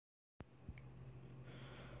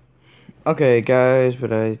Okay guys,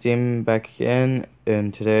 but I am back again,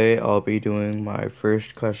 and today I'll be doing my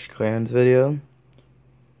first Clash of Clans video.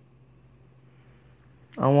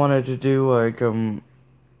 I wanted to do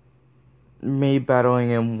me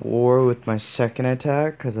battling in war with my second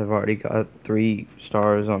attack, because I've already got 3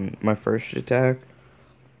 stars on my first attack.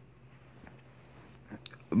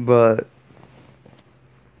 But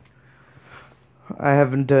I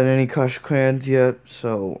haven't done any Clash of Clans yet,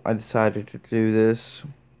 so I decided to do this.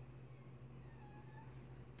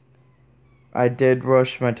 I did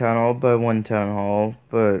rush my town hall by 1 town hall,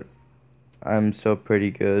 but I'm still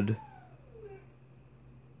pretty good.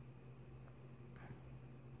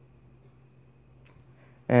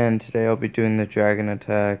 And today I'll be doing the dragon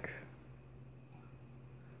attack.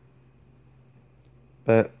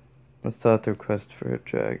 But let's start the request for a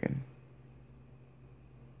dragon.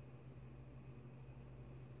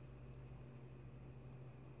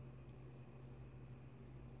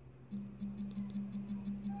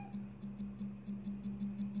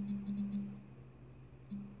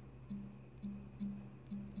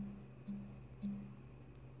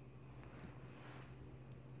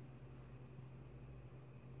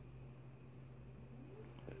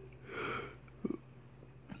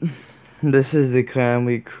 This is the clan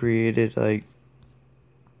we created like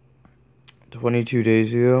 22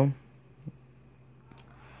 days ago.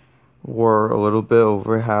 We're a little bit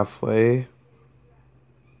over halfway.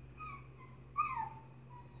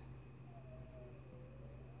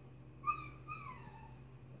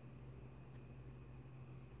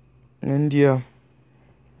 And yeah.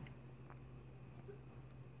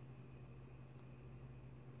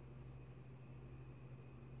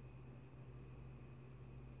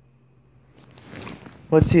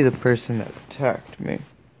 Let's see the person that attacked me.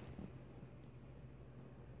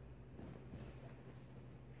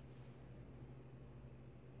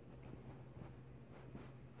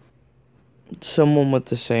 Someone with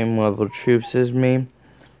the same level of troops as me.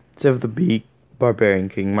 Except for the Barbarian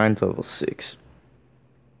King. Mine's level 6.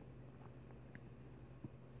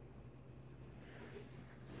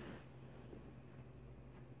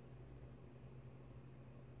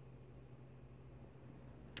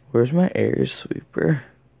 Where's my air sweeper?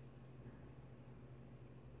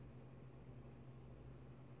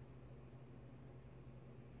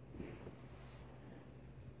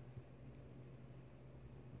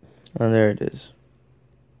 Oh, there it is.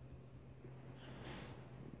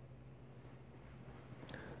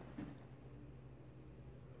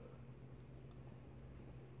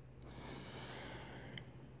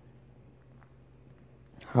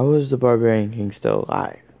 How is the Barbarian King still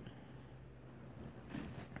alive?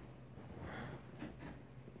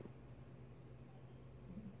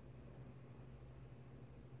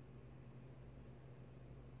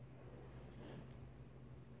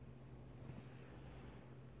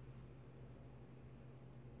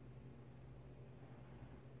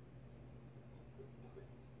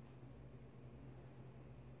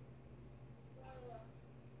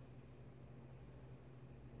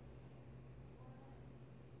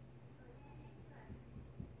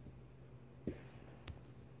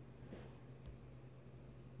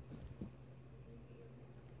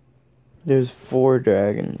 There's 4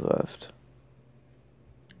 dragons left.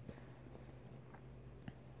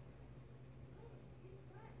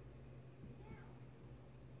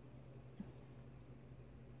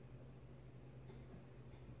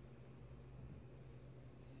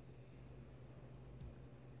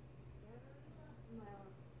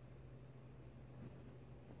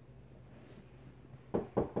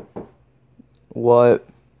 What?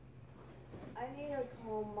 I need to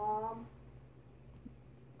call Mom.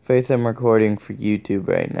 Faith, I'm recording for YouTube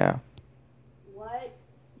right now. What?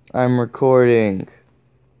 I'm recording.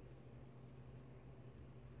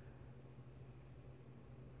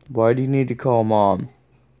 Why do you need to call Mom?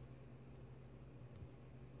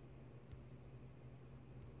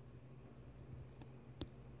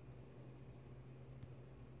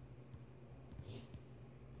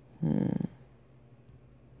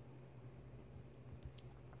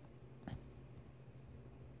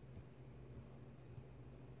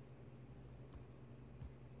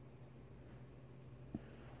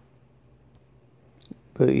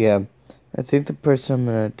 But yeah, I think the person I'm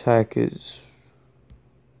gonna attack is...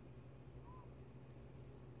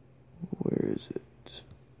 Where is it?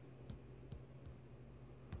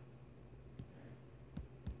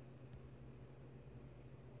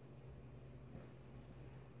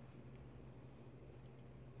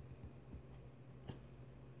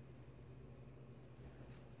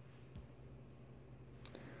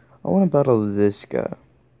 I want to battle this guy.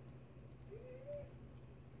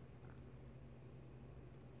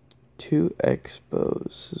 2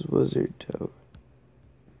 Expos is Wizard Tower.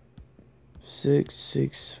 6,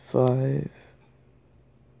 6, 5,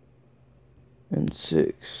 and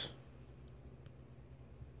 6.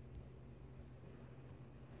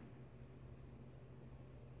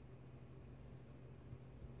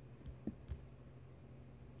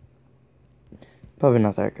 Probably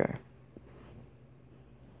not that guy.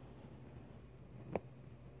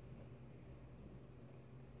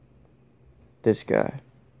 This guy.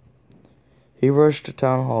 He rushed to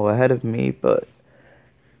Town Hall ahead of me, but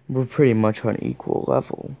we're pretty much on equal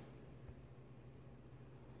level.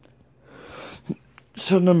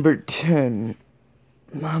 So number 10.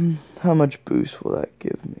 How much boost will that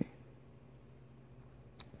give me?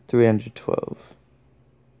 312.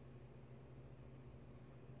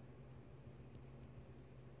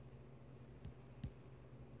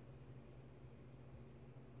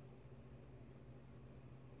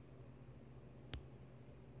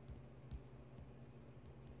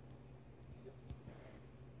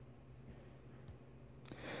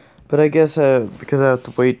 But I guess because I have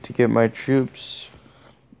to wait to get my troops,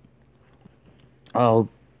 I'll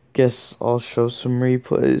show some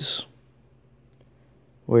replays.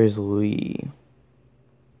 Where's Lee?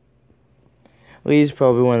 Lee's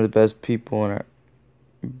probably one of the best people in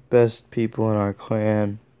our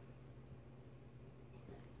clan.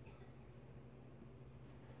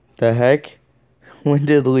 The heck? When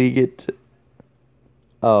did Lee get to...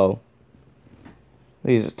 Oh.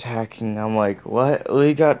 Lee's attacking. I'm like, what?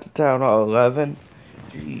 Lee got to Town Hall 11?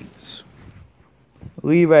 Jeez.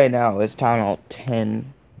 Lee right now is Town Hall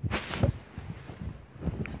 10.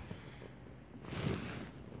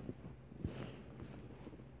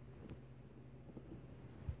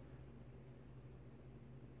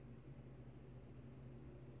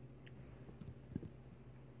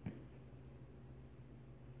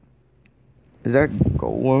 Is that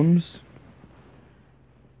golems?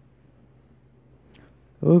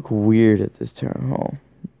 They look weird at this town hall.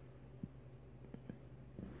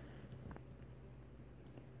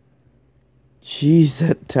 Jeez,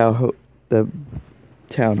 that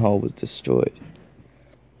town hall was destroyed.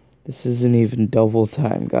 This isn't even double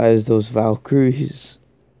time, guys. Those Valkyries.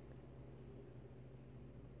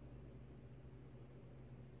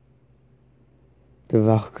 The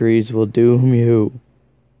Valkyries will doom you.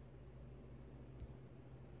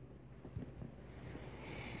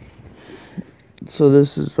 So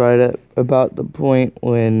this is right at about the point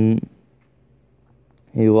when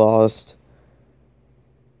he lost.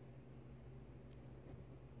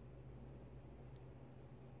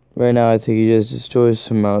 Right now I think he just destroys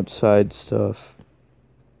some outside stuff.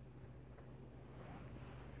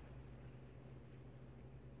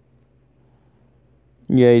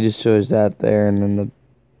 Yeah, he destroys that there, and then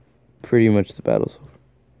pretty much the battle's over.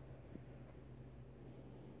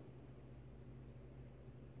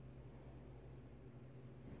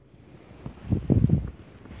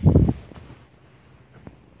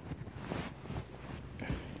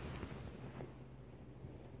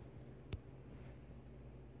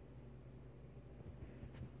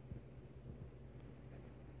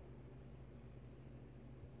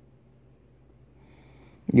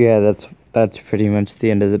 Yeah, that's pretty much the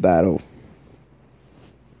end of the battle.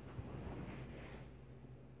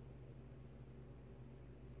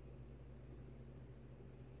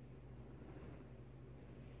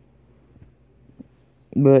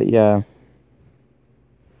 But yeah.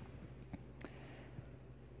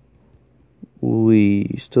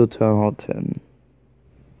 Lee, still Town Hall 10.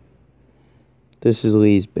 This is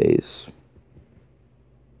Lee's base.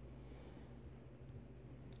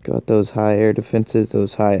 Got those high air defenses,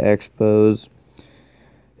 those high expos.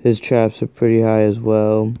 His traps are pretty high as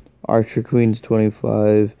well. Archer Queen's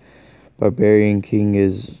 25. Barbarian King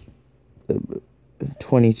is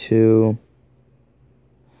 22.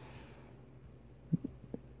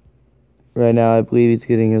 Right now, I believe he's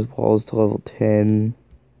getting his walls to level 10.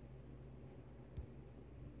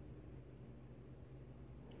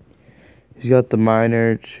 He's got the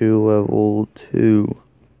miner to level 2.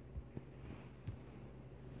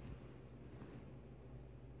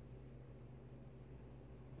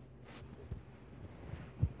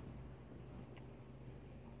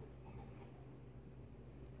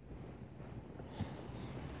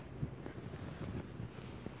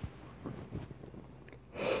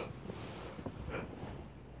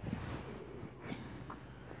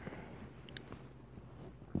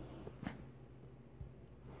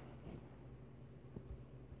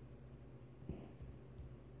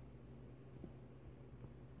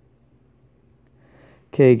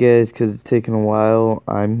 Okay guys, because it's taken a while,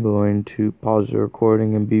 I'm going to pause the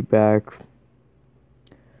recording and be back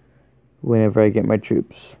whenever I get my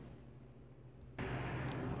troops.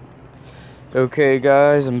 Okay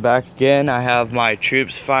guys, I'm back again. I have my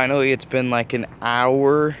troops finally. It's been like an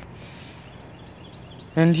hour.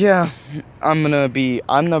 And yeah, I'm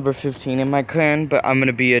number 15 in my clan, but I'm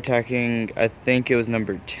gonna be attacking, I think it was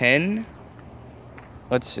number 10.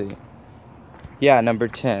 Let's see. Yeah, number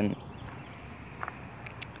 10.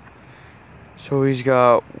 So he's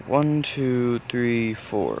got 1, 2, 3,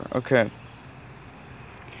 4. Okay.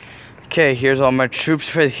 Okay, here's all my troops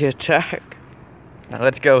for the attack. Now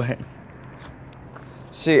let's go in.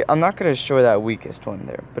 See, I'm not gonna destroy that weakest one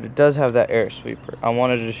there, but it does have that air sweeper. I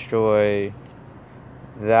want to destroy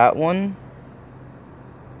that one.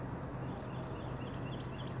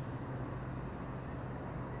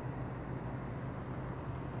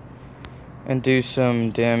 And do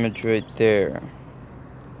some damage right there.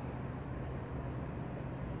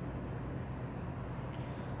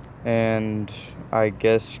 And I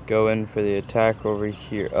guess go in for the attack over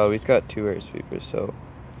here. Oh, he's got 2 air sweepers, so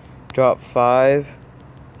drop 5,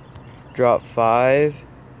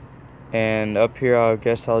 and up here I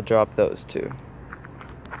guess I'll drop those 2.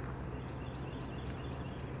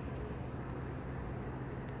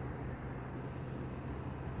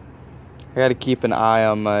 I gotta keep an eye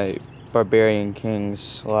on my Barbarian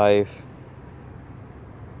King's life.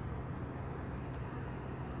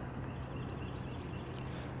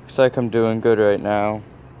 Looks like I'm doing good right now.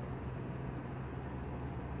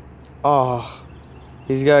 Oh,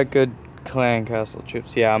 he's got good clan castle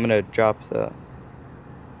troops. Yeah, I'm gonna drop the...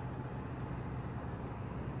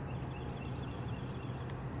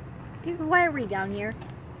 Dude, why are we down here?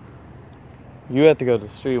 You have to go to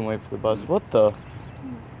the street and wait for the bus. What the?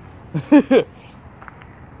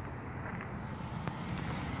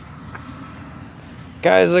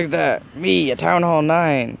 Guys, look at that. Me, a Town Hall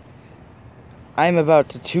 9. I'm about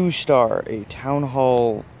to 2-star a Town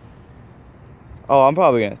Hall... Oh, I'm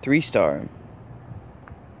probably gonna 3-star him.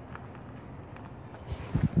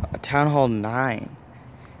 A Town Hall 9.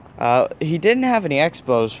 He didn't have any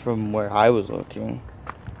expos from where I was looking.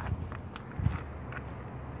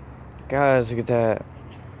 Guys, look at that.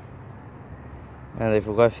 And they've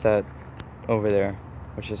left that over there,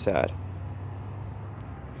 which is sad.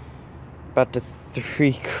 About to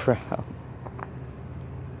 3 crown.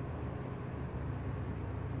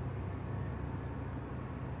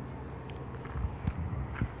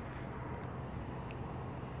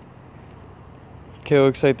 Okay,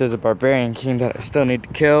 looks like there's a Barbarian King that I still need to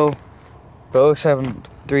kill. But it looks like I'm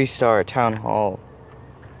 3-star Town Hall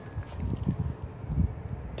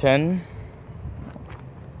 10?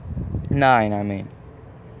 9, I mean.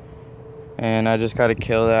 And I just gotta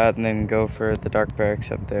kill that and then go for the Dark Barracks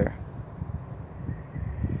up there.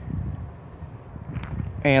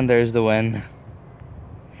 And there's the win.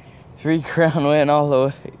 3 crown win all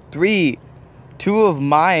the way. 2 of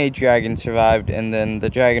my dragons survived, and then the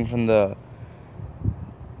dragon from the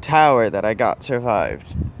tower that I got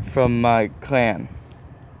survived from my clan.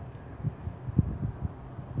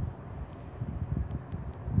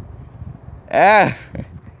 Ah!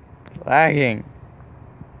 It's lagging.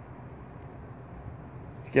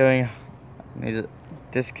 It's going... I need to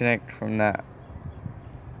disconnect from that.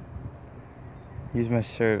 Use my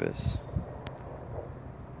service.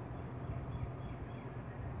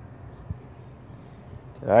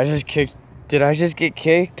 Did I just get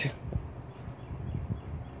kicked?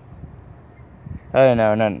 Oh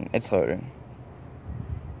no, it's loading.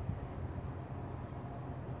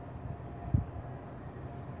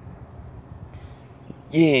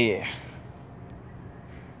 Yeah.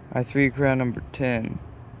 I 3 crown number 10.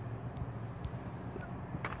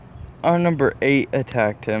 Our number 8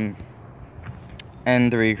 attacked him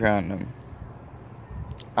and 3 crowned him.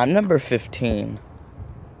 I'm number 15.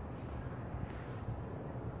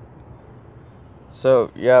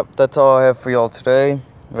 So, yep, that's all I have for y'all today.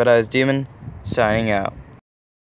 Red Eyes Demon, signing out.